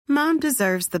Mom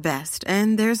deserves the best,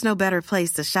 and there's no better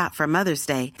place to shop for Mother's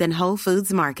Day than Whole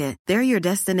Foods Market. They're your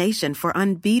destination for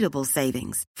unbeatable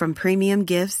savings, from premium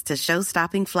gifts to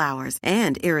show-stopping flowers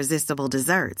and irresistible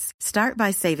desserts. Start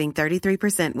by saving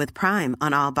 33% with Prime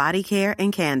on all body care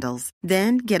and candles.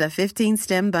 Then get a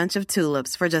 15-stem bunch of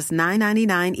tulips for just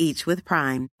 $9.99 each with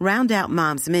Prime. Round out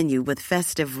Mom's menu with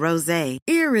festive rosé,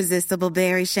 irresistible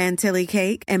berry chantilly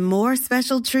cake, and more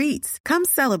special treats. Come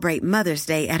celebrate Mother's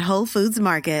Day at Whole Foods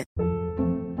Market.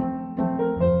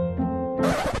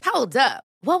 Hold up.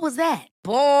 What was that?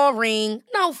 Boring.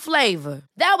 No flavor.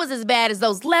 That was as bad as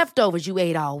those leftovers you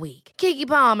ate all week. Keke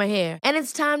Palmer here, and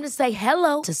it's time to say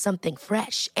hello to something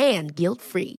fresh and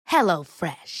guilt-free. Hello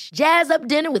Fresh. Jazz up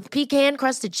dinner with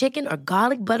pecan-crusted chicken or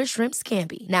garlic butter shrimp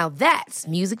scampi. Now that's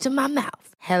music to my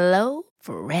mouth. Hello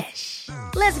Fresh.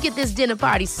 Let's get this dinner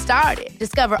party started.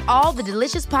 Discover all the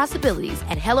delicious possibilities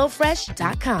at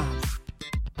hellofresh.com.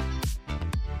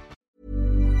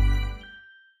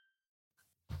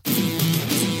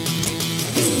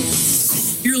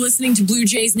 You're listening to Blue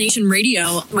Jays Nation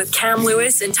Radio with Cam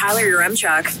Lewis and Tyler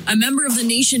Yaremchuk, a member of the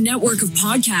Nation network of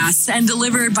podcasts and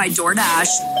delivered by DoorDash.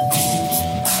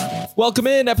 Welcome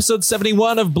in, episode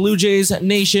 71 of Blue Jays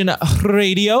Nation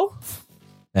Radio.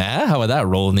 How about that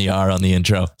rolling the R on the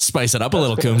intro? Spice it up a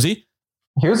little, Coombsy.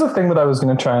 Here's a thing that I was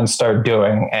going to try and start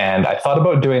doing, and I thought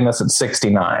about doing this at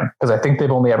 69, because I think they've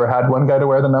only ever had one guy to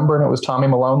wear the number, and it was Tommy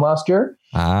Malone last year.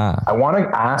 I want to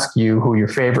ask you who your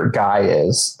favorite guy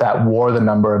is that wore the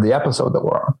number of the episode that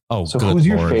we're on. Oh, so who's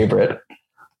your favorite?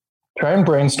 Try and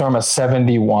brainstorm a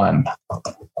 71.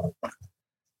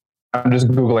 I'm just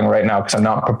Googling right now because I'm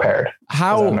not prepared.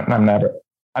 I'm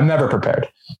never prepared,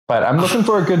 but I'm looking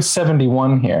for a good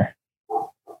 71 here.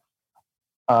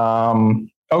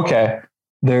 Okay.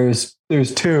 There's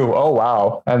two. Oh,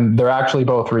 wow. And they're actually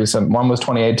both recent. One was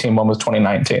 2018. One was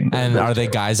 2019. And are they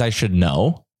guys I should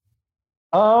know?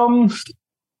 No,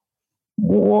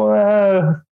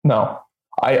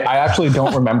 I actually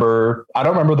don't remember. I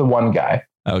don't remember the one guy.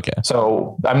 Okay.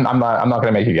 So I'm not going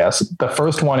to make you guess. The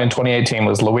first one in 2018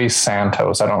 was Luis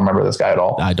Santos. I don't remember this guy at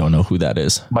all. I don't know who that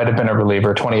is. Might have been a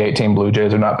reliever. 2018 Blue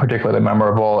Jays are not particularly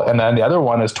memorable. And then the other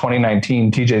one is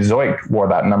 2019. TJ Zoik wore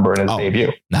that number in his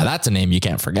debut. Now that's a name you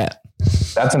can't forget.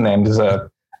 That's a name. There's a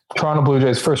Toronto Blue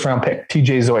Jays first round pick,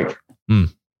 TJ Zoik.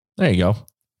 There you go.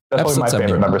 That's probably my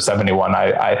favorite number, 71.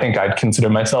 I think I'd consider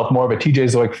myself more of a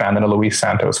TJ Zoik fan than a Luis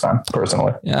Santos fan,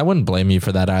 personally. Yeah, I wouldn't blame you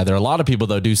for that either. A lot of people,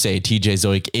 though, do say TJ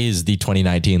Zoik is the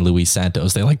 2019 Luis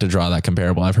Santos. They like to draw that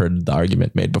comparable. I've heard the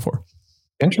argument made before.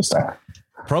 Interesting.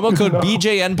 Promo code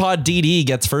BJNPODDD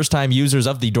gets first-time users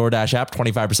of the DoorDash app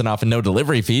 25% off and no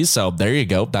delivery fees. So there you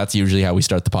go. That's usually how we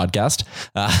start the podcast.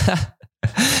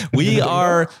 We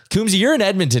are, Coombsy, you're in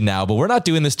Edmonton now, but we're not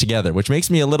doing this together, which makes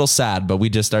me a little sad, but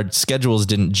our schedules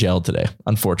didn't gel today.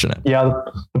 Unfortunate. Yeah.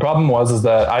 The problem is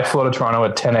that I flew to Toronto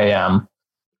at 10 a.m.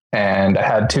 and I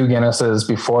had 2 Guinnesses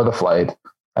before the flight.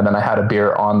 And then I had a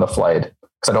beer on the flight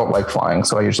because I don't like flying.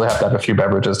 So I usually have to have a few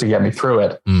beverages to get me through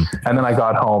it. And then I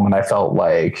got home and I felt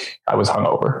like I was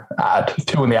hungover at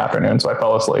 2 p.m. So I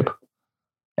fell asleep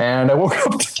and I woke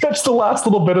up to catch the last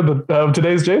little bit of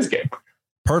today's Jays game.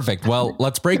 Perfect. Well,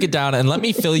 let's break it down and let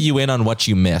me fill you in on what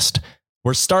you missed.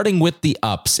 We're starting with the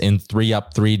ups in 3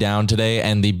 up, 3 down today.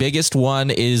 And the biggest one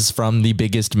is from the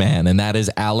biggest man, and that is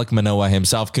Alek Manoah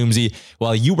himself. Coombsy,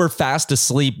 while you were fast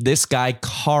asleep, this guy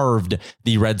carved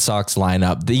the Red Sox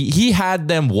lineup. He had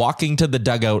them walking to the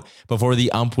dugout before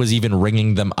the ump was even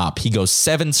ringing them up. He goes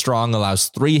 7 strong, allows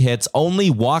 3 hits,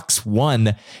 only walks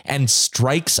 1, and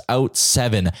strikes out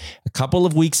 7. A couple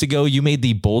of weeks ago, you made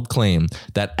the bold claim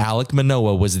that Alek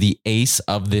Manoah was the ace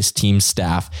of this team's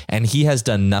staff, and he has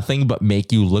done nothing but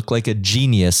make you look like a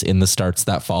genius in the starts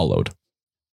that followed.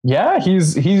 Yeah, he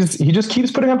just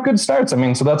keeps putting up good starts. I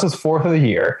mean, so that's his 4th of the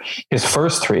year, his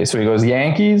first 3. So he goes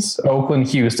Yankees, Oakland,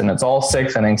 Houston. It's all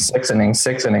 6 innings, 6 innings,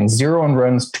 6 innings, 0 earned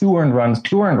runs, 2 earned runs,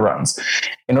 2 earned runs.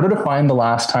 In order to find the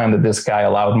last time that this guy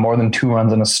allowed more than 2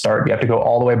 runs in a start, you have to go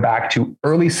all the way back to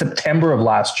early September of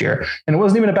last year. And it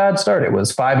wasn't even a bad start. It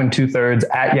was 5 2/3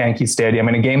 at Yankee Stadium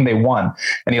in a game they won,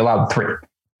 and he allowed 3.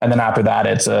 And then after that,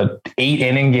 it's a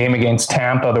 8-inning game against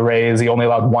Tampa, the Rays. He only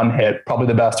allowed 1 hit, probably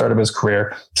the best start of his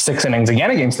career. 6 innings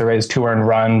again against the Rays, 2 earned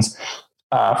runs.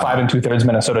 5 2/3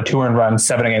 Minnesota, 2 earned runs,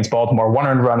 7 against Baltimore, 1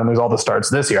 earned run, and there's all the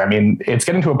starts this year. I mean, it's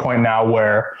getting to a point now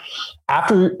where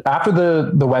after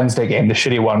the Wednesday game, the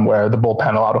shitty one where the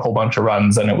bullpen allowed a whole bunch of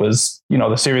runs, and it was,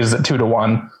 the series is at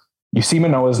 2-1. You see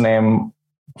Manoah's name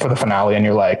for the finale, and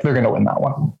you're like, they're going to win that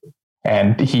one.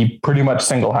 And he pretty much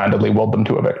single-handedly willed them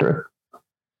to a victory.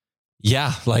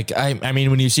 Yeah, like I mean,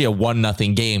 when you see a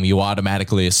 1-0 game, you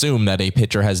automatically assume that a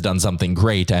pitcher has done something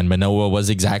great, and Manoah was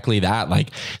exactly that. Like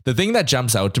the thing that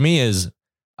jumps out to me is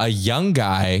a young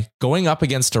guy going up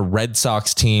against a Red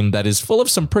Sox team that is full of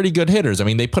some pretty good hitters. I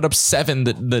mean, they put up 7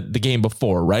 the game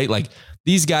before, right? Like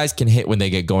these guys can hit when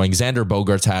they get going. Xander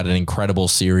Bogaerts had an incredible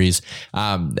series,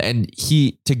 and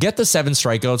to get the 7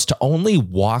 strikeouts, to only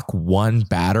walk 1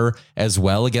 batter as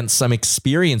well against some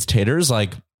experienced hitters,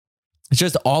 like. It's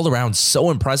just all around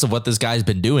so impressive what this guy's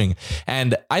been doing.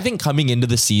 And I think coming into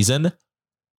the season,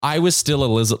 I was still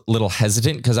a little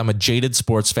hesitant because I'm a jaded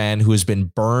sports fan who has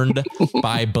been burned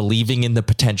by believing in the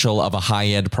potential of a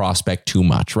high-end prospect too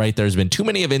much, right? There's been too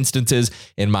many of instances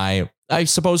in my, I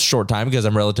suppose, short time because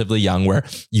I'm relatively young where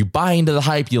you buy into the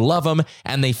hype, you love them,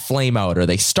 and they flame out or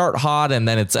they start hot and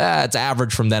then it's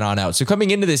average from then on out. So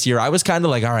coming into this year, I was kind of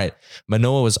like, all right,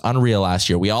 Manoah was unreal last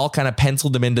year. We all kind of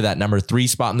penciled him into that number 3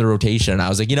 spot in the rotation. And I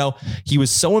was like, he was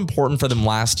so important for them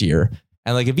last year.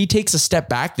 And like, if he takes a step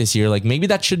back this year, like maybe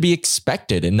that should be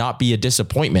expected and not be a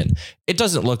disappointment. It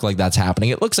doesn't look like that's happening.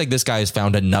 It looks like this guy has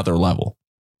found another level.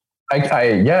 I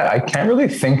can't really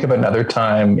think of another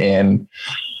time in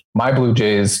my Blue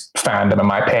Jays fandom and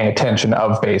my paying attention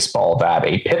of baseball that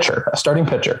a starting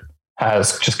pitcher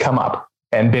has just come up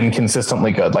and been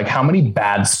consistently good. Like how many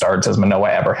bad starts has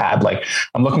Manoah ever had? Like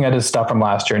I'm looking at his stuff from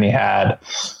last year and he had,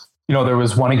 there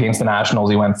was one against the Nationals.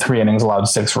 He went 3 innings, allowed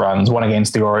 6 runs, one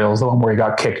against the Orioles, the one where he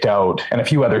got kicked out, and a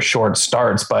few other short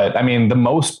starts. But I mean, the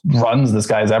most runs this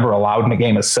guy's ever allowed in a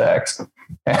game is 6.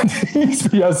 And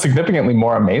he has significantly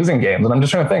more amazing games. And I'm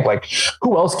just trying to think, like,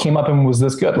 who else came up and was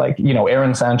this good? Like,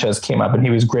 Aaron Sanchez came up and he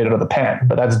was great out of the pen,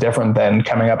 but that's different than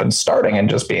coming up and starting and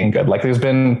just being good. Like, there's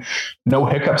been no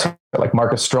hiccups. Like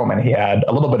Marcus Stroman, he had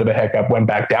a little bit of a hiccup, went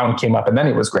back down, came up, and then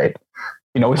he was great.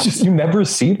 It's just, you never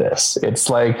see this. It's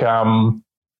like,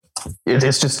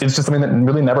 it's just something that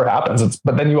really never happens.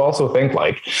 But then you also think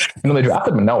like, they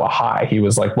drafted Manoah high. He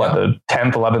was like, the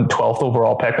 10th, 11th, 12th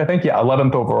overall pick, I think. Yeah.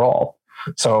 11th overall.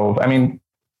 So, I mean,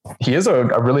 he is a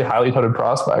really highly touted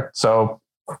prospect. So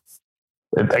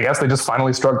I guess they just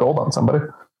finally struck gold on somebody.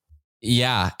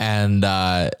 Yeah. And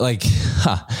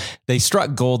they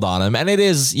struck gold on him. And it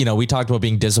is, we talked about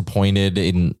being disappointed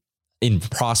in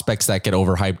prospects that get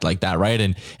overhyped like that, right?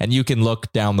 And you can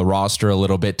look down the roster a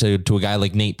little bit to a guy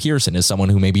like Nate Pearson as someone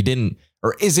who maybe didn't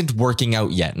or isn't working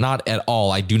out yet. Not at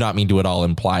all. I do not mean to at all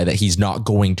imply that he's not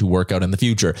going to work out in the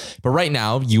future. But right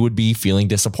now, you would be feeling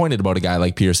disappointed about a guy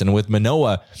like Pearson. With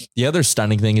Manoah, the other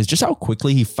stunning thing is just how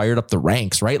quickly he fired up the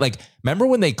ranks, right? Like, remember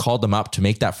when they called him up to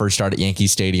make that first start at Yankee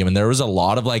Stadium, and there was a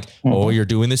lot of like, oh, you're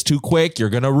doing this too quick, you're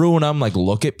going to ruin him. Like,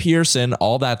 look at Pearson,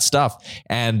 all that stuff.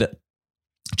 And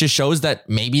just shows that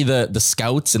maybe the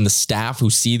scouts and the staff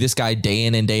who see this guy day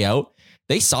in and day out,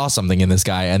 they saw something in this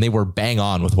guy and they were bang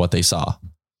on with what they saw.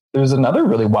 There's another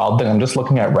really wild thing I'm just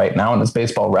looking at right now on his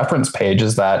baseball reference page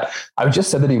is that I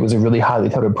just said that he was a really highly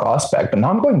touted prospect, but now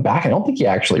I'm going back. I don't think he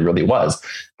actually really was,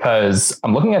 because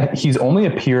I'm looking at, he's only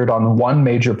appeared on one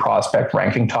major prospect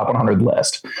ranking top 100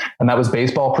 list. And that was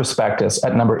Baseball Prospectus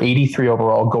at number 83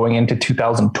 overall going into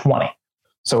 2020.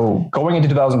 So going into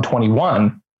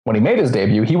 2021, when he made his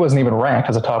debut, he wasn't even ranked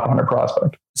as a top 100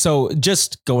 prospect. So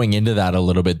just going into that a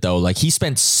little bit though, like he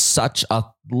spent such a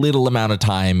little amount of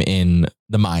time in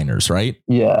the minors, right?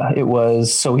 Yeah, it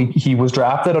was. So he was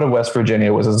drafted out of West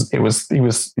Virginia.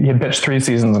 He had pitched 3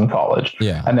 seasons in college.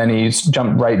 Yeah. And then he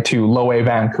jumped right to low A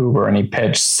Vancouver and he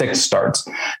pitched 6 starts.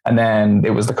 And then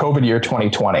it was the COVID year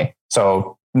 2020.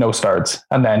 So no starts.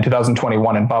 And then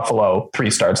 2021 in Buffalo,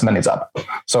 3 starts, and then he's up.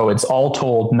 So it's all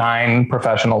told 9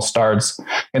 professional starts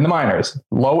in the minors,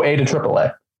 low A to triple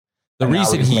A. The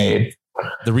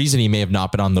reason he may have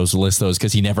not been on those lists though is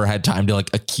because he never had time to like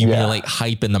accumulate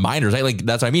hype in the minors. Right? Like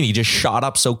that's what I mean. He just shot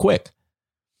up so quick.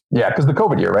 Yeah, because the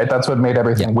COVID year, right? That's what made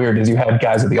everything weird is you had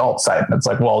guys at the alt site. And it's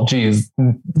like, well, geez,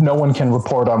 no one can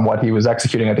report on what he was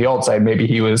executing at the alt site. Maybe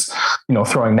he was,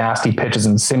 throwing nasty pitches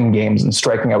in sim games and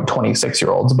striking out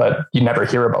 26-year-olds, but you never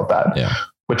hear about that. Yeah.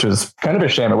 Which is kind of a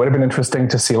shame. It would have been interesting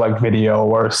to see like video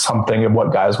or something of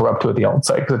what guys were up to at the alt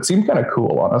site, because it seemed kind of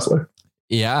cool, honestly.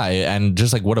 Yeah. And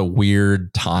just like what a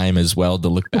weird time as well to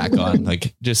look back on,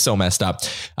 like just so messed up.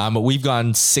 We've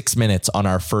gone 6 minutes on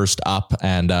our first up,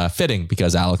 and fitting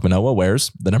because Alek Manoah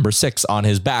wears the number 6 on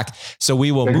his back. So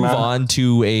we will move on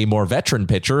to a more veteran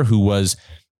pitcher who was,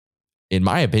 in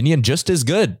my opinion, just as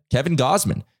good. Kevin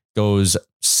Gausman goes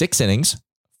 6 innings,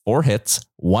 4 hits,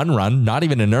 1 run, not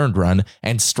even an earned run,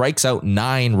 and strikes out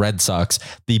 9 Red Sox.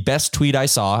 The best tweet I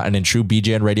saw, and in true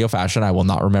BJN radio fashion, I will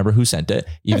not remember who sent it,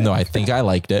 even though I think I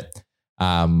liked it.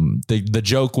 The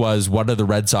joke was, what are the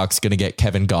Red Sox going to get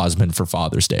Kevin Gausman for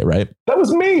Father's Day, right? That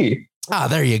was me. Ah,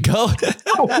 there you go.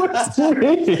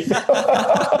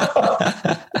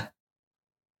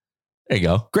 There you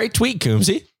go. Great tweet,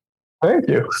 Coombsy. Thank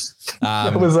you.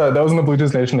 That was in the Blue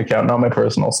Jays Nation account, not my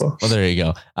personal. So, well, there you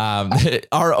go.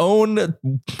 Our own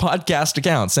podcast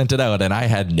account sent it out, and I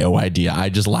had no idea. I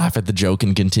just laugh at the joke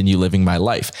and continue living my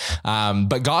life.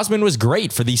 But Gausman was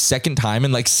great for the second time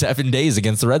in like 7 days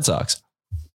against the Red Sox.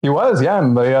 He was, yeah.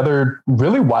 And the other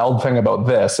really wild thing about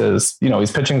this is,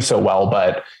 he's pitching so well,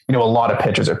 but a lot of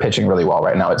pitchers are pitching really well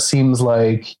right now. It seems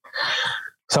like,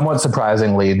 somewhat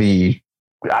surprisingly,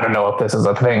 I don't know if this is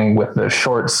a thing with the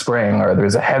short spring or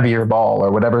there's a heavier ball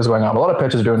or whatever's going on. A lot of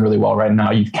pitchers are doing really well right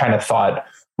now. You kind of thought,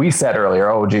 we said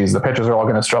earlier, oh geez, the pitchers are all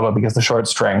going to struggle because the short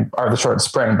spring,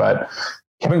 but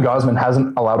Kevin Gausman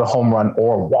hasn't allowed a home run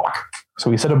or walk. So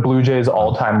he set a Blue Jays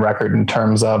all-time record in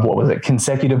terms of,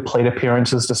 consecutive plate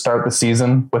appearances to start the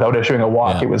season without issuing a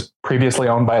walk. Yeah. It was previously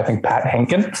owned by, I think, Pat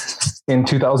Henkin in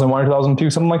 2001 or 2002,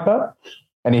 something like that.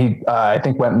 And he, I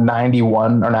think, went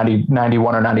 91 or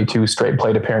 92 straight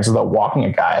plate appearances without walking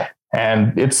a guy.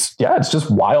 And it's just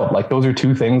wild. Like, those are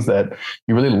two things that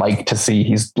you really like to see.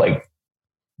 He's like,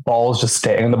 balls just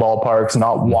staying in the ballparks,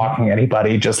 not walking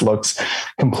anybody, just looks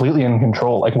completely in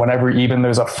control. Like, whenever even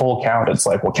there's a full count, it's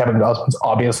like, well, Kevin Gausman's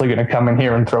obviously going to come in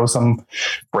here and throw some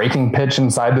breaking pitch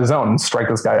inside the zone and strike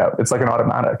this guy out. It's like an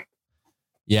automatic.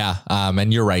 Yeah.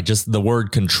 And you're right. Just the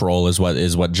word control is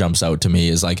what jumps out to me,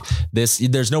 is like this.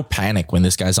 There's no panic when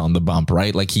this guy's on the bump,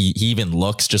 right? Like he even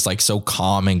looks just like so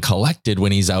calm and collected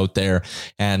when he's out there.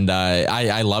 And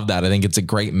I love that. I think it's a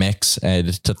great mix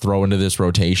to throw into this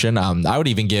rotation. I would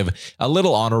even give a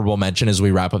little honorable mention as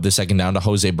we wrap up the second down to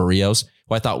Jose Barrios,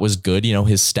 who I thought was good.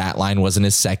 His stat line wasn't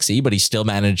as sexy, but he still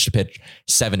managed to pitch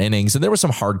 7 innings. And there was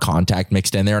some hard contact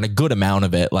mixed in there, and a good amount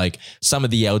of it. Like, some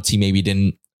of the outs he maybe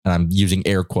didn't, and I'm using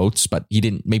air quotes, but he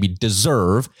didn't maybe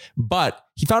deserve, but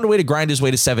he found a way to grind his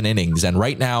way to 7 innings. And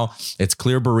right now it's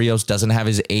clear Barrios doesn't have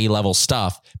his A-level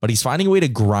stuff, but he's finding a way to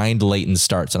grind late in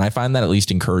starts. And I find that at least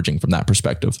encouraging from that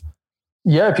perspective.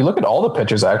 Yeah. If you look at all the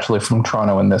pitchers actually from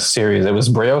Toronto in this series, it was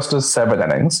Barrios does 7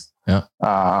 innings. Yeah.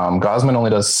 Gausman only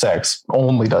does six,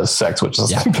 which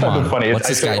is kind of funny. What's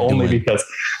this guy only doing?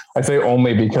 I say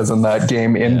only because in that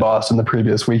game in Boston the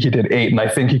previous week, he did 8, and I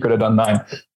think he could have done 9.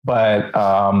 But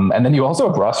and then you also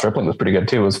have Ross Stripling was pretty good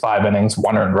too. It was 5 innings,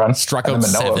 1 earned run. Struck out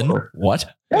 7. What?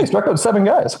 Yeah, he struck out 7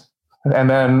 guys. And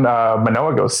then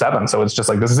Manoah goes 7. So it's just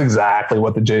like, this is exactly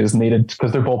what the Jays needed,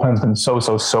 because their bullpen's been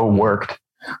so worked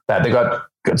that they got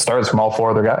good starts from all 4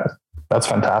 of their guys. That's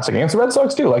fantastic. Against the Red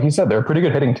Sox too. Like you said, they're a pretty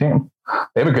good hitting team.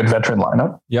 They have a good veteran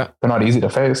lineup. Yeah. They're not easy to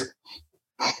face.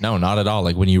 No, not at all.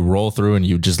 Like, when you roll through and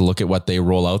you just look at what they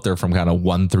roll out there from kind of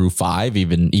 1 through 5,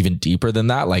 even deeper than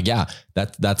that, like, yeah,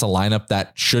 that's a lineup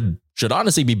that should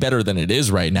honestly be better than it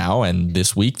is right now. And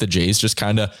this week, the Jays just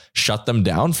kind of shut them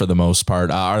down for the most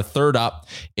part. Our third up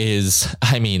is,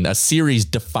 a series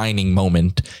defining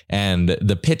moment, and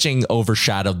the pitching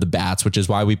overshadowed the bats, which is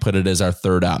why we put it as our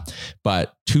third up.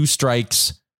 But 2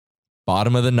 strikes,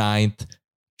 bottom of the 9th,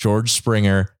 George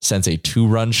Springer sends a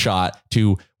 2-run shot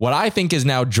to what I think is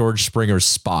now George Springer's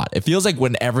spot. It feels like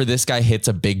whenever this guy hits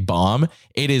a big bomb,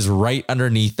 it is right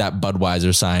underneath that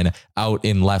Budweiser sign out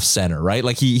in left center, right?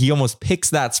 Like he almost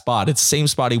picks that spot. It's the same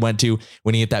spot he went to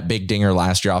when he hit that big dinger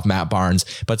last year off Matt Barnes.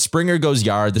 But Springer goes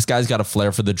yard. This guy's got a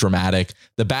flair for the dramatic.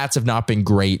 The bats have not been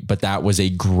great, but that was a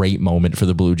great moment for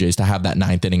the Blue Jays to have that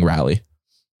 9th inning rally.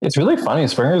 It's really funny.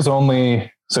 Springer's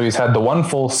so he's had the 1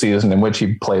 full season in which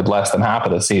he played less than half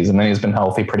of the season. Then he's been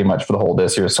healthy pretty much for the whole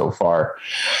this year so far.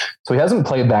 So he hasn't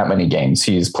played that many games.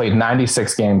 He's played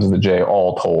 96 games as a Jay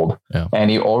all told. Yeah.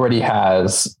 And he already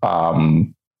has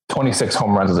 26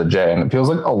 home runs as a Jay. And it feels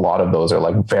like a lot of those are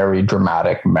like very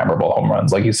dramatic, memorable home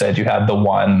runs. Like you said, you had the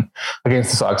one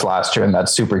against the Sox last year in that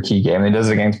super key game. And he does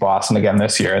it against Boston again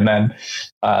this year. And then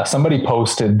somebody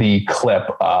posted the clip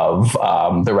of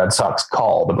the Red Sox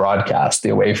call, the broadcast, the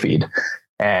away feed.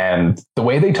 And the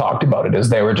way they talked about it is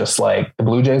they were just like, the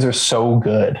Blue Jays are so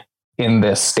good in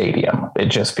this stadium. It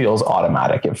just feels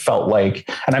automatic. It felt like,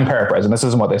 and I'm paraphrasing, this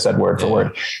isn't what they said word for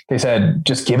word. They said,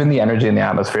 just given the energy and the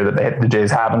atmosphere that the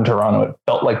Jays have in Toronto, it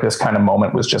felt like this kind of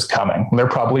moment was just coming. And they're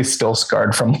probably still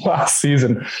scarred from last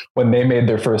season when they made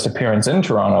their first appearance in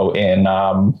Toronto in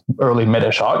early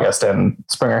mid-ish August, and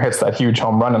Springer hits that huge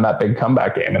home run in that big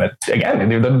comeback game. And again,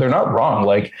 they're not wrong.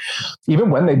 Like, even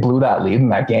when they blew that lead in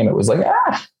that game, it was like,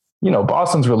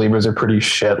 Boston's relievers are pretty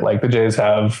shit. Like, the Jays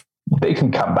they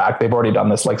can come back. They've already done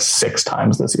this like 6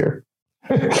 times this year.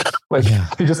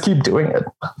 They just keep doing it.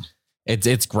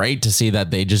 It's great to see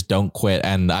that they just don't quit.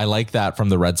 And I like that from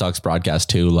the Red Sox broadcast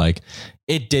too. Like,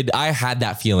 It did. I had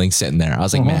that feeling sitting there. I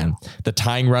was like, man, the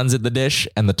tying runs at the dish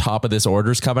and the top of this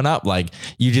order's coming up. Like,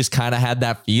 you just kind of had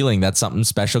that feeling that something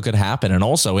special could happen. And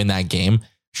also in that game,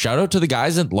 shout out to the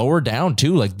guys that lower down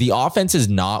too. Like, the offense is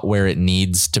not where it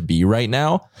needs to be right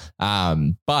now.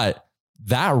 But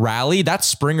that rally, that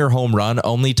Springer home run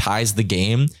only ties the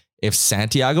game if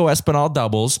Santiago Espinal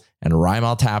doubles and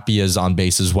Raimel Tapia is on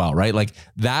base as well, right? Like,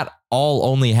 that all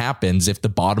only happens if the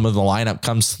bottom of the lineup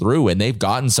comes through, and they've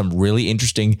gotten some really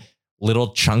interesting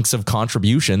little chunks of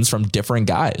contributions from different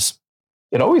guys.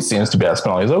 It always seems to be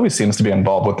Espinal. He always seems to be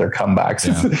involved with their comebacks.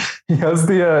 Yeah. He has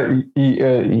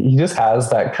he just has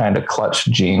that kind of clutch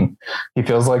gene. He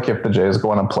feels like if the Jays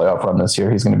go on a playoff run this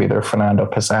year, he's going to be their Fernando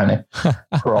Pisani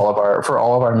for all of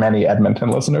our many Edmonton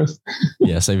listeners.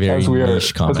 Yes, a very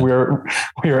niche comment. We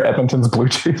are Edmonton's Blue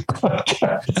Jays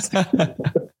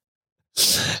podcast.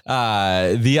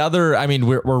 The other, I mean,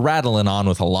 we're rattling on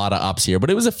with a lot of ups here, but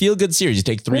it was a feel good series. You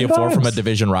take 3 or 4 from a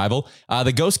division rival.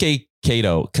 The Gosuke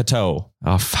Kato.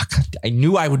 Oh, fuck. I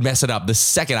knew I would mess it up the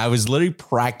second. I was literally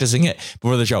practicing it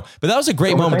before the show, but that was a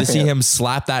great moment to see him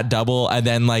slap that double. And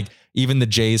then, like, even the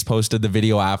Jays posted the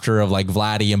video after of like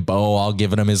Vladdy and Bo all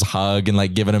giving him his hug and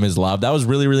like giving him his love. That was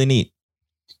really, really neat.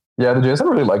 Yeah, the Jays have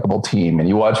a really likable team, and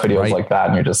you watch videos like that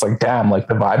and you're just like, damn, like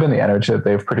the vibe and the energy that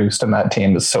they've produced in that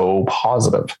team is so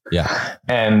positive. Yeah.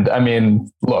 And I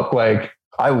mean, look, like,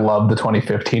 I love the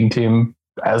 2015 team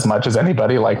as much as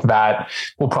anybody. Like, that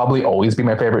will probably always be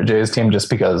my favorite Jays team, just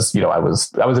because, you know, I was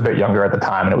a bit younger at the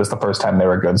time and it was the first time they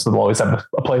were good. So they'll always have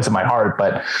a place in my heart,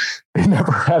 but they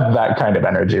never had that kind of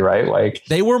energy, right? Like,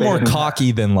 they were more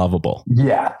cocky than lovable.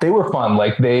 Yeah, they were fun.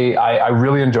 Like, I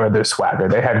really enjoyed their swagger.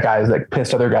 They had guys that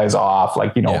pissed other guys off,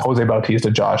 like, you know, Jose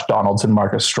Bautista, Josh Donaldson,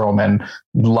 Marcus Stroman.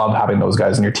 Love having those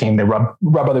guys in your team. They rub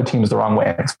other teams the wrong way,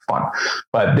 and it's fun.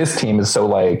 But this team is so,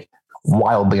 like,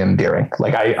 wildly endearing.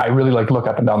 Like, I really, like, look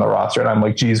up and down the roster and I'm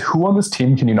like, geez, who on this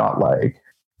team can you not like?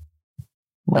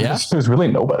 There's really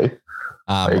nobody.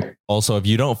 Also, if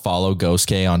you don't follow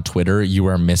Gosuke on Twitter, you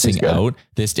are missing out.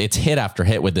 It's hit after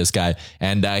hit with this guy.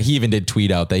 And he even did tweet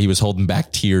out that he was holding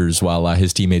back tears while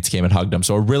his teammates came and hugged him.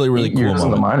 So a really, really cool moment. 8 years in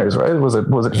the minors, right? Was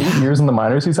it 8 years in the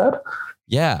minors, he said?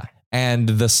 Yeah. And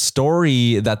the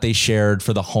story that they shared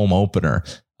for the home opener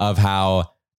of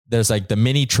how there's like the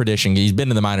mini tradition. He's been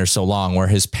in the minors so long where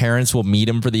his parents will meet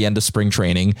him for the end of spring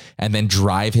training and then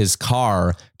drive his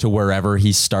car to wherever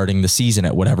he's starting the season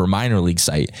at whatever minor league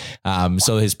site.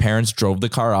 So his parents drove the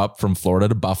car up from Florida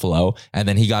to Buffalo, and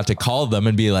then he got to call them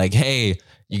and be like, hey,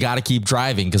 you got to keep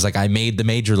driving because, like, I made the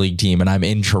major league team and I'm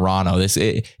in Toronto.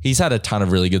 He's had a ton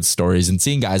of really good stories, and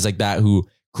seeing guys like that who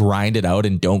grind it out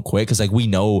and don't quit. Cause like, we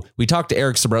talked to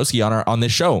Eric Sabrowski on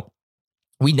this show.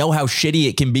 We know how shitty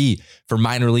it can be for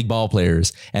minor league ball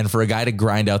players, and for a guy to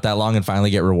grind out that long and finally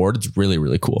get rewarded, it's really,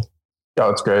 really cool. Oh,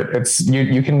 it's great. It's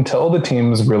you can tell the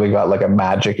team's really got like a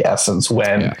magic essence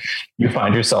when you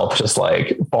find yourself just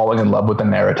like falling in love with the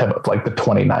narrative of like the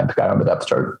 29th guy on the depth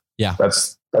chart. Yeah.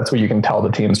 That's what you can tell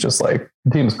the team's just like, the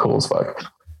team's cool as fuck.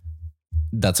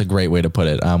 That's a great way to put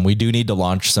it. We do need to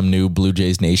launch some new Blue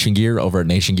Jays Nation gear over at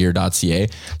nationgear.ca.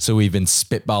 So we've been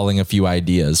spitballing a few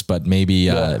ideas, but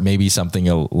maybe something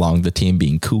along the team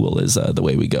being cool is the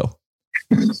way we go.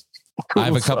 Cool, I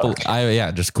have a couple.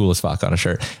 Just cool as fuck on a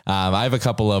shirt. I have a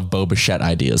couple of Bo Bichette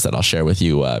ideas that I'll share with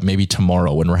you maybe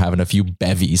tomorrow when we're having a few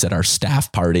bevies at our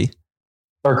staff party.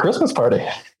 Our Christmas party.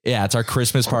 Yeah, it's our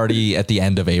Christmas party at the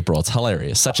end of April. It's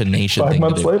hilarious. Such a nation 5 thing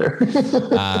months to do.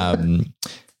 later.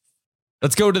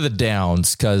 Let's go to the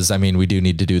downs, because I mean, we do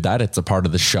need to do that. It's a part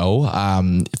of the show.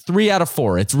 3 out of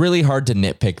 4. It's really hard to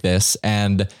nitpick this.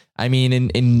 And I mean,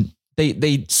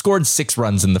 they scored 6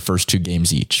 runs in the first 2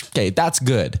 games each. Okay, that's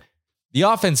good. The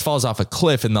offense falls off a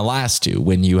cliff in the last 2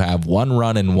 when you have 1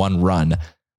 run and 1 run.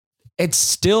 It's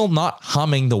still not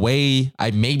humming the way I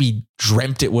maybe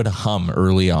dreamt it would hum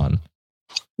early on.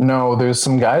 No, there's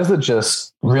some guys that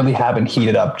just really haven't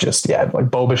heated up just yet. Like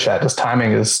Bo Bichette, his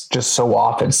timing is just so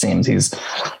off, it seems.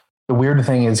 The weird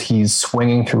thing is he's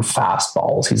swinging through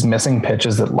fastballs. He's missing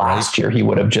pitches that last year he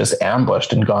would have just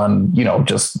ambushed and gone,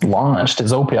 just launched.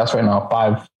 His OPS right now,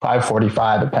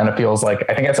 545. It kind of feels like,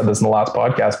 I think I said this in the last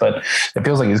podcast, but it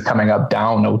feels like he's coming up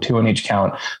down 0-2 in each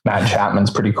count. Matt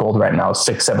Chapman's pretty cold right now,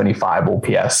 675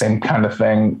 OPS, same kind of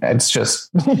thing. It's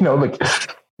just,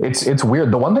 It's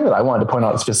weird. The one thing that I wanted to point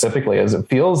out specifically is it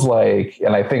feels like,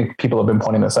 and I think people have been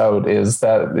pointing this out, is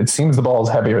that it seems the ball is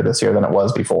heavier this year than it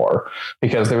was before,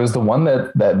 because there was the one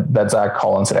that Zach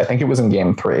Collins did. I think it was in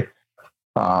game 3.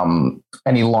 And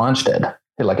he launched it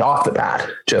like off the bat,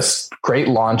 just great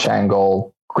launch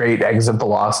angle, great exit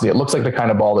velocity. It looks like the kind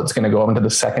of ball that's going to go into the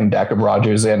second deck of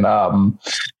Rogers in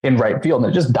right field,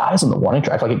 and it just dies on the warning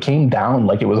track. Like it came down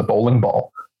like it was a bowling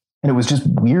ball, and it was just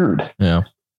weird. Yeah.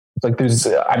 It's like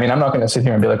I'm not going to sit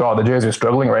here and be like, oh, the Jays are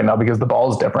struggling right now because the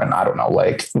ball is different. I don't know.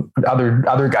 Like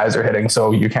other guys are hitting,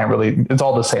 so you can't really, it's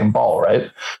all the same ball, right?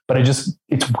 But it's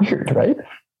weird, right?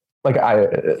 Like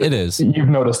it is. You've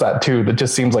noticed that too. That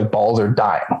just seems like balls are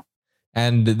dying.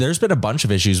 And there's been a bunch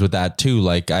of issues with that too.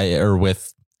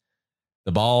 With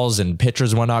the balls and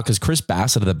pitchers and whatnot, because Chris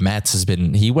Bassett of the Mets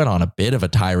he went on a bit of a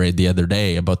tirade the other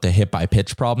day about the hit by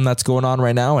pitch problem that's going on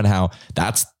right now and how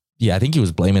I think he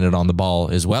was blaming it on the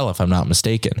ball as well, if I'm not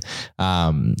mistaken.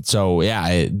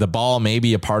 The ball may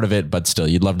be a part of it, but still,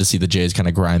 you'd love to see the Jays kind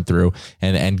of grind through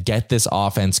and get this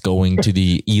offense going to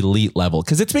the elite level.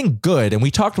 Because it's been good, and we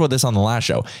talked about this on the last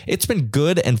show. It's been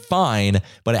good and fine,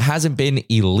 but it hasn't been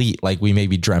elite like we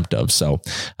maybe dreamt of. So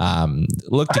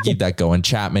look to keep that going.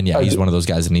 Chapman, he's one of those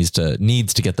guys that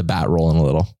needs to get the bat rolling a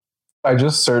little. I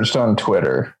just searched on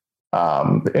Twitter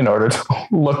in order to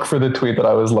look for the tweet that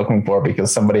I was looking for, because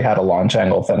somebody had a launch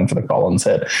angle thing for the Collins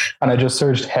hit, and I just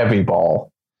searched heavy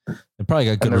ball. It probably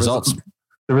got good results.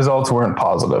 The results weren't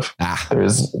positive.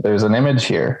 There's an image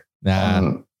here.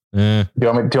 Do you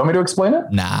want me to explain it?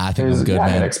 Nah, I think it's good, man.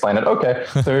 I'm gonna explain it. Okay.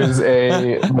 There's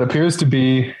what appears to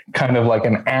be kind of like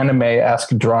an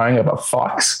anime-esque drawing of a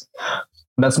fox.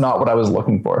 That's not what I was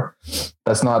looking for.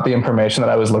 That's not the information that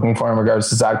I was looking for in regards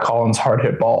to Zach Collins' hard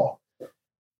hit ball.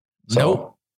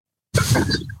 So, nope.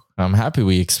 I'm happy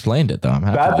we explained it, though.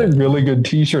 That's a really good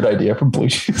T-shirt idea from Blue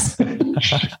Jays.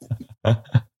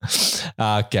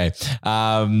 Okay.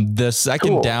 The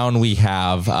second down we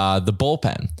have the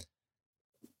bullpen.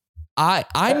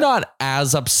 I'm not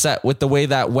as upset with the way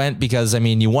that went, because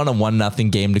you won a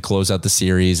 1-0 game to close out the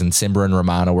series, and Simber and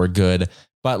Romano were good.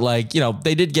 But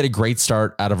they did get a great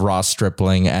start out of Ross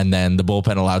Stripling, and then the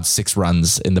bullpen allowed 6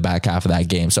 runs in the back half of that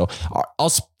game. So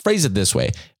I'll phrase it this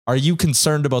way. Are you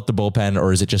concerned about the bullpen,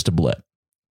 or is it just a blip?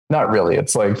 Not really.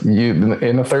 It's like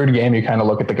in the third game, you kind of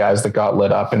look at the guys that got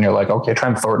lit up and you're like, okay,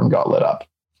 Trent Thornton got lit up.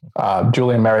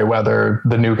 Julian Merriweather,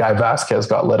 the new guy Vasquez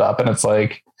got lit up. And it's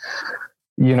like,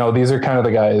 these are kind of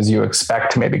the guys you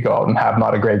expect to maybe go out and have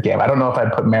not a great game. I don't know if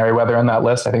I'd put Merriweather in that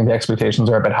list. I think the expectations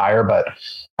are a bit higher, but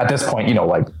at this point,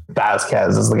 like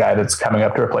Vasquez is the guy that's coming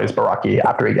up to replace Baraki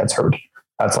after he gets hurt.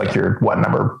 That's like your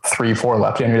number 3-4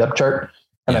 left in your depth chart.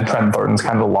 And then Trent Thornton's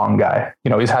kind of the long guy.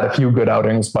 He's had a few good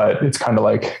outings, but it's kind of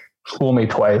like fool me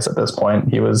twice at this point.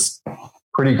 He was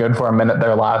pretty good for a minute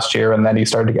there last year, and then he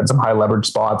started to get some high leverage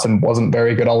spots and wasn't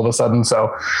very good all of a sudden.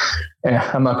 So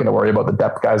I'm not going to worry about the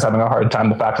depth guys having a hard time.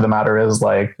 The fact of the matter is,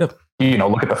 look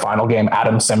at the final game,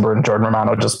 Adam Simber and Jordan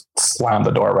Romano just slammed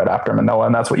the door right after Manoah,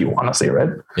 and that's what you want to see,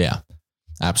 right? Yeah,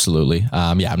 absolutely.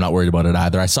 I'm not worried about it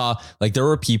either. I saw there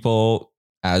were people,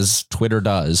 as Twitter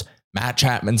does, Matt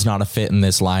Chapman's not a fit in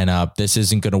this lineup. This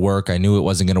isn't going to work. I knew it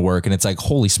wasn't going to work. And it's like,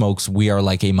 holy smokes, we are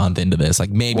like a month into this.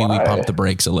 Maybe we pump the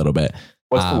brakes a little bit.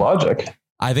 What's the logic?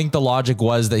 I think the logic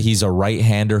was that he's a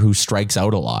right-hander who strikes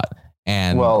out a lot.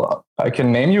 And I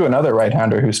can name you another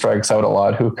right-hander who strikes out a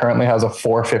lot, who currently has a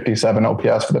 457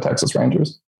 OPS for the Texas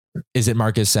Rangers. Is it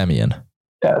Marcus Semien?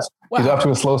 Yes. Wow. He's off to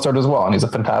a slow start as well. And he's a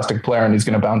fantastic player, and he's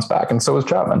going to bounce back. And so is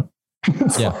Chapman.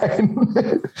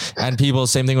 And people,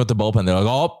 same thing with the bullpen. They're like,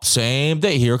 oh, same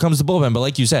thing. Here comes the bullpen. But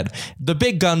like you said, the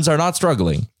big guns are not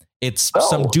struggling. It's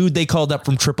some dude they called up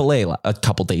from AAA a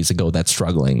couple days ago that's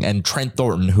struggling. And Trent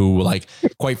Thornton, who,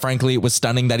 quite frankly, it was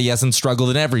stunning that he hasn't struggled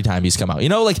in every time he's come out.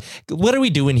 What are we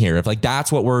doing here? If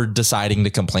that's what we're deciding to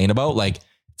complain about, it's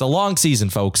a long season,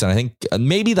 folks. And I think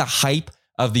maybe the hype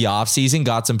of the offseason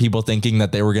got some people thinking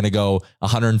that they were going to go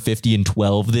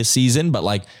 150-12 this season,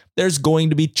 but there's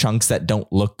going to be chunks that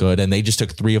don't look good, and they just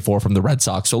took 3 or 4 from the Red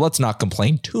Sox. So let's not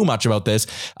complain too much about this.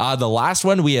 The last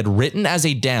one we had written as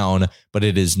a down, but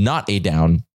it is not a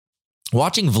down.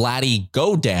 Watching Vladdy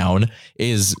go down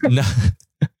is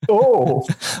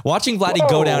watching Vladdy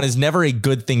go down is never a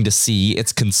good thing to see.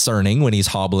 It's concerning when he's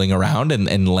hobbling around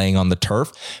and laying on the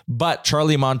turf. But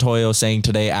Charlie Montoyo saying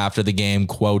today after the game,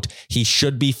 quote, he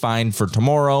should be fine for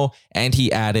tomorrow. And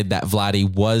he added that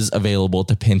Vladdy was available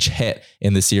to pinch hit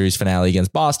in the series finale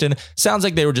against Boston. Sounds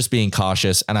like they were just being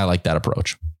cautious, and I like that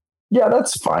approach. Yeah,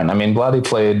 that's fine. Vladdy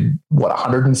played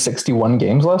 161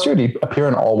 games last year? Did he appear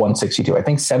in all 162? I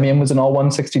think Semien was in all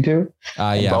 162.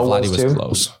 Vladdy was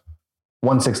close.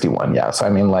 161. Yeah. So,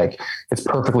 it's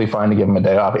perfectly fine to give him a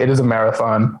day off. It is a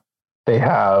marathon. They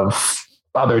have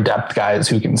other depth guys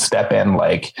who can step in.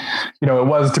 It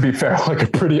was, to be fair, a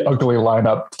pretty ugly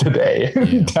lineup today.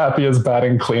 Yeah. Tapia's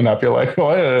batting cleanup. You're like, well,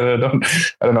 I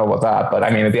don't know about that. But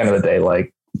at the end of the day,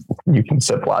 you can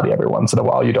sit Vladdy every once in a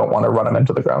while. You don't want to run him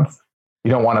into the ground.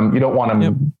 You don't want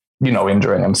him,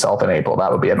 injuring himself in April.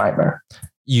 That would be a nightmare.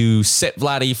 You sit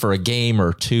Vladdy for a game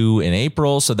or two in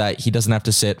April so that he doesn't have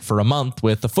to sit for a month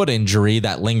with a foot injury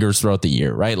that lingers throughout the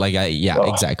year, right?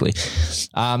 Exactly.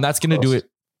 That's going to do it.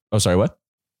 Oh, sorry, what?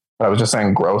 I was just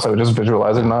saying gross. I was just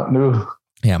visualizing not new.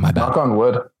 Yeah, my bad. Knock on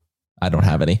wood. I don't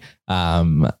have any.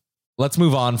 Let's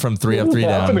move on from 3 up, 3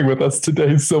 down. Happening with us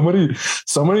today. So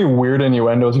many weird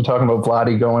innuendos. We're talking about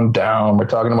Vladdy going down. We're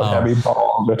talking about heavy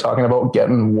balls. We're talking about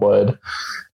getting wood.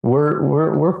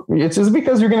 It's just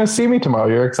because you're going to see me tomorrow.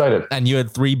 You're excited. And you had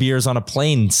 3 beers on a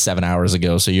plane 7 hours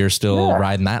ago. So you're still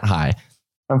riding that high.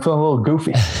 I'm feeling a little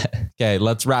goofy. Okay,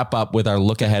 let's wrap up with our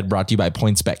look ahead brought to you by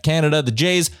PointsBet Canada. The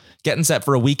Jays getting set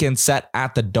for a weekend set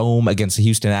at the Dome against the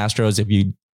Houston Astros. If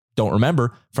you don't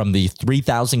remember from the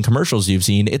 3,000 commercials you've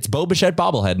seen, it's Bo Bichette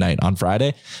bobblehead night on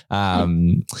Friday.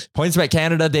 PointsBet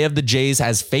Canada, they have the Jays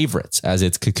as favorites, as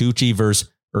it's Kikuchi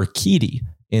versus Urquidy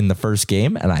in the first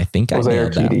game. And I think I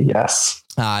nailed that. Yes.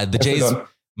 The Jays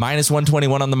minus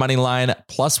 121 on the money line,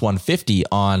 plus 150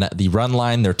 on the run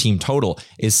line. Their team total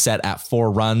is set at 4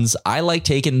 runs. I like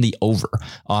taking the over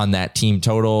on that team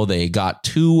total. They got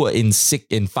 2 in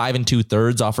 5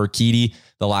 2/3 off Urquidy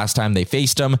the last time they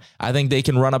faced him. I think they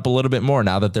can run up a little bit more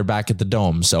now that they're back at the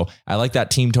Dome. So I like that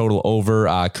team total over.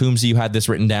 Coombsy, you had this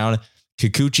written down.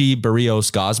 Kikuchi, Barrios,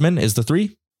 Gausman is the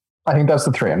 3. I think that's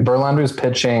the 3. And Verlander's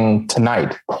pitching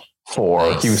tonight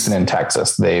for Houston and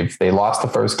Texas. They lost the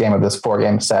first game of this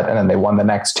 4-game set, and then they won the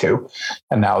next 2.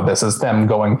 And now this is them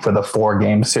going for the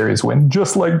 4-game series win,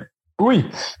 just like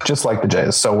the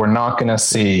Jays. So we're not going to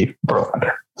see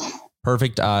Verlander.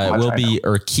 Perfect. It will be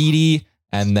Urquidy.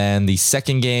 And then the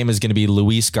second game is going to be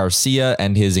Luis Garcia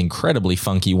and his incredibly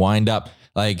funky windup.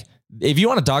 Like, if you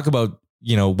want to talk about,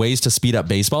 ways to speed up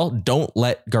baseball, don't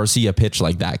let Garcia pitch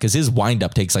like that, because his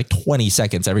windup takes like 20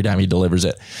 seconds every time he delivers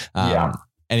it.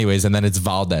 Anyways, and then it's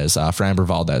Valdez, Framber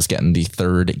Valdez getting the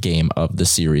 3rd game of the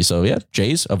series. So yeah,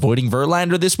 Jays avoiding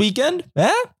Verlander this weekend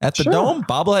at the Dome,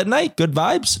 bobblehead night, good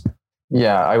vibes.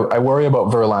 Yeah, I worry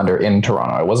about Verlander in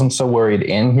Toronto. I wasn't so worried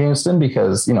in Houston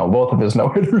because, both of his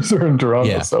no-hitters are in Toronto.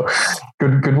 Yeah. So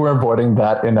good we're avoiding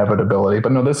that inevitability.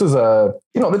 But no, this is the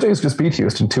Jays just beat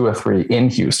Houston 2-3 in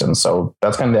Houston. So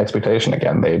that's kind of the expectation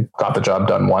again. They got the job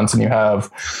done once, and you have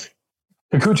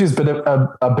Kikuchi's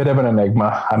a bit of an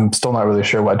enigma. I'm still not really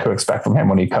sure what to expect from him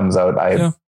when he comes out.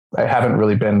 I haven't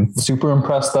really been super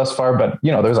impressed thus far, but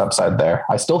there's upside there.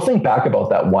 I still think back about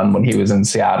that one when he was in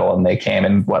Seattle and they came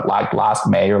in last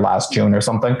May or last June or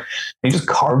something. He just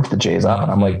carved the Jays up, and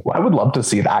I'm like, well, I would love to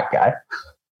see that guy.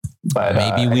 But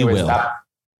maybe we will.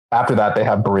 After that, they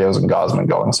have Barrios and Gausman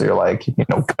going. So you're like,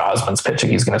 Gausman's pitching.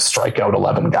 He's going to strike out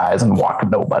 11 guys and walk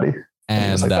nobody.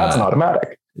 And that's an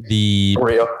automatic. The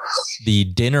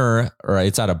dinner, or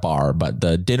it's at a bar, but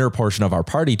the dinner portion of our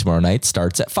party tomorrow night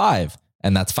starts at 5.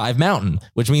 And that's 5 Mountain,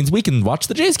 which means we can watch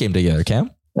the Jays game together,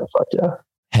 Cam. Yeah, fuck yeah.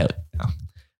 Hell yeah.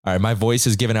 All right, my voice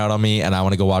is giving out on me, and I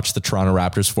want to go watch the Toronto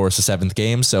Raptors force the 7th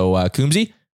game. So,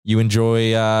 Coombsy, you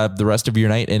enjoy the rest of your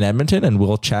night in Edmonton, and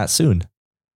we'll chat soon.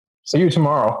 See you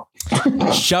tomorrow.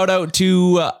 Shout out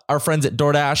to our friends at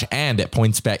DoorDash and at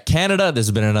PointsBet Canada. This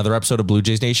has been another episode of Blue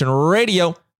Jays Nation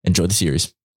Radio. Enjoy the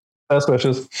series. Best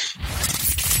wishes.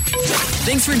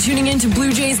 Thanks for tuning in to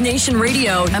Blue Jays Nation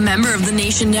Radio, a member of the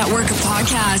Nation Network of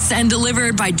podcasts and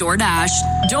delivered by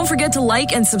DoorDash. Don't forget to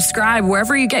like and subscribe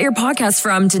wherever you get your podcasts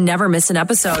from to never miss an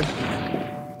episode.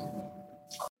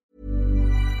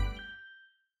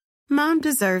 Mom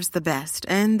deserves the best,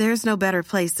 and there's no better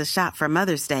place to shop for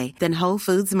Mother's Day than Whole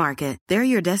Foods Market. They're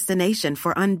your destination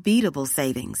for unbeatable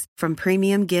savings, from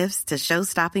premium gifts to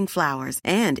show-stopping flowers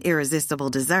and irresistible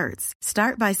desserts.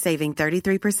 Start by saving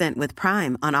 33% with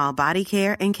Prime on all body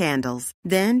care and candles.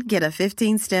 Then get a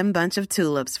 15-stem bunch of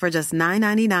tulips for just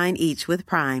 $9.99 each with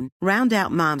Prime. Round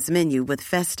out Mom's menu with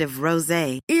festive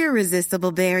rosé,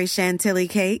 irresistible berry chantilly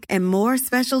cake, and more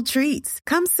special treats.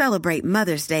 Come celebrate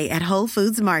Mother's Day at Whole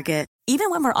Foods Market.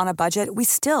 Even when we're on a budget, we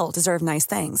still deserve nice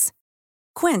things.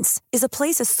 Quince is a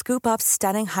place to scoop up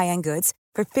stunning high-end goods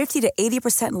for 50 to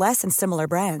 80% less than similar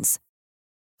brands.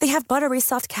 They have buttery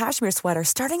soft cashmere sweaters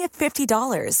starting at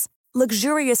 $50,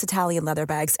 luxurious Italian leather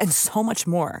bags, and so much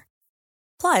more.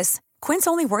 Plus, Quince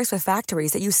only works with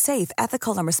factories that use safe,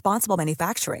 ethical, and responsible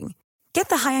manufacturing. Get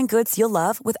the high-end goods you'll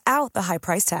love without the high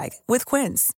price tag with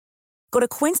Quince. Go to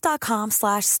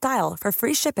quince.com/style for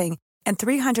free shipping and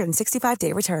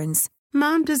 365-day returns.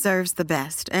 Mom deserves the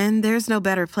best, and there's no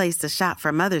better place to shop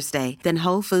for Mother's Day than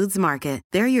Whole Foods Market.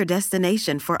 They're your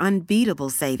destination for unbeatable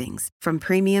savings, from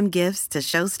premium gifts to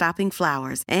show-stopping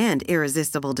flowers and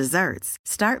irresistible desserts.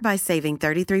 Start by saving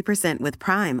 33% with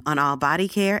Prime on all body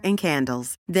care and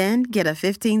candles. Then get a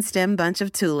 15-stem bunch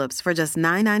of tulips for just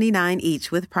 $9.99 each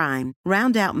with Prime.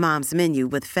 Round out Mom's menu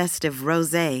with festive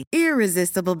rosé,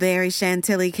 irresistible berry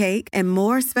chantilly cake, and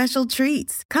more special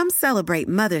treats. Come celebrate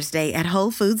Mother's Day at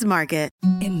Whole Foods Market.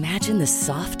 Imagine the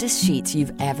softest sheets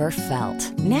you've ever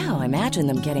felt. Now imagine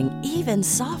them getting even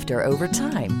softer over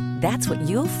time. That's what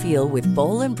you'll feel with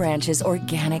Boll & Branch's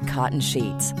organic cotton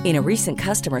sheets. In a recent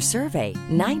customer survey,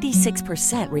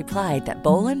 96% replied that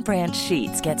Boll & Branch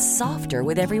sheets get softer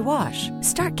with every wash.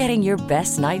 Start getting your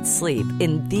best night's sleep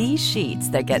in these sheets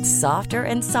that get softer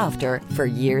and softer for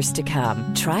years to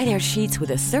come. Try their sheets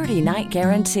with a 30-night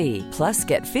guarantee. Plus,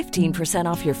 get 15%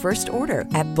 off your first order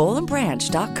at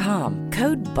bollandbranch.com.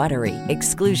 Code BUTTERY.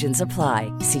 Exclusions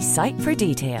apply. See site for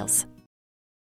details.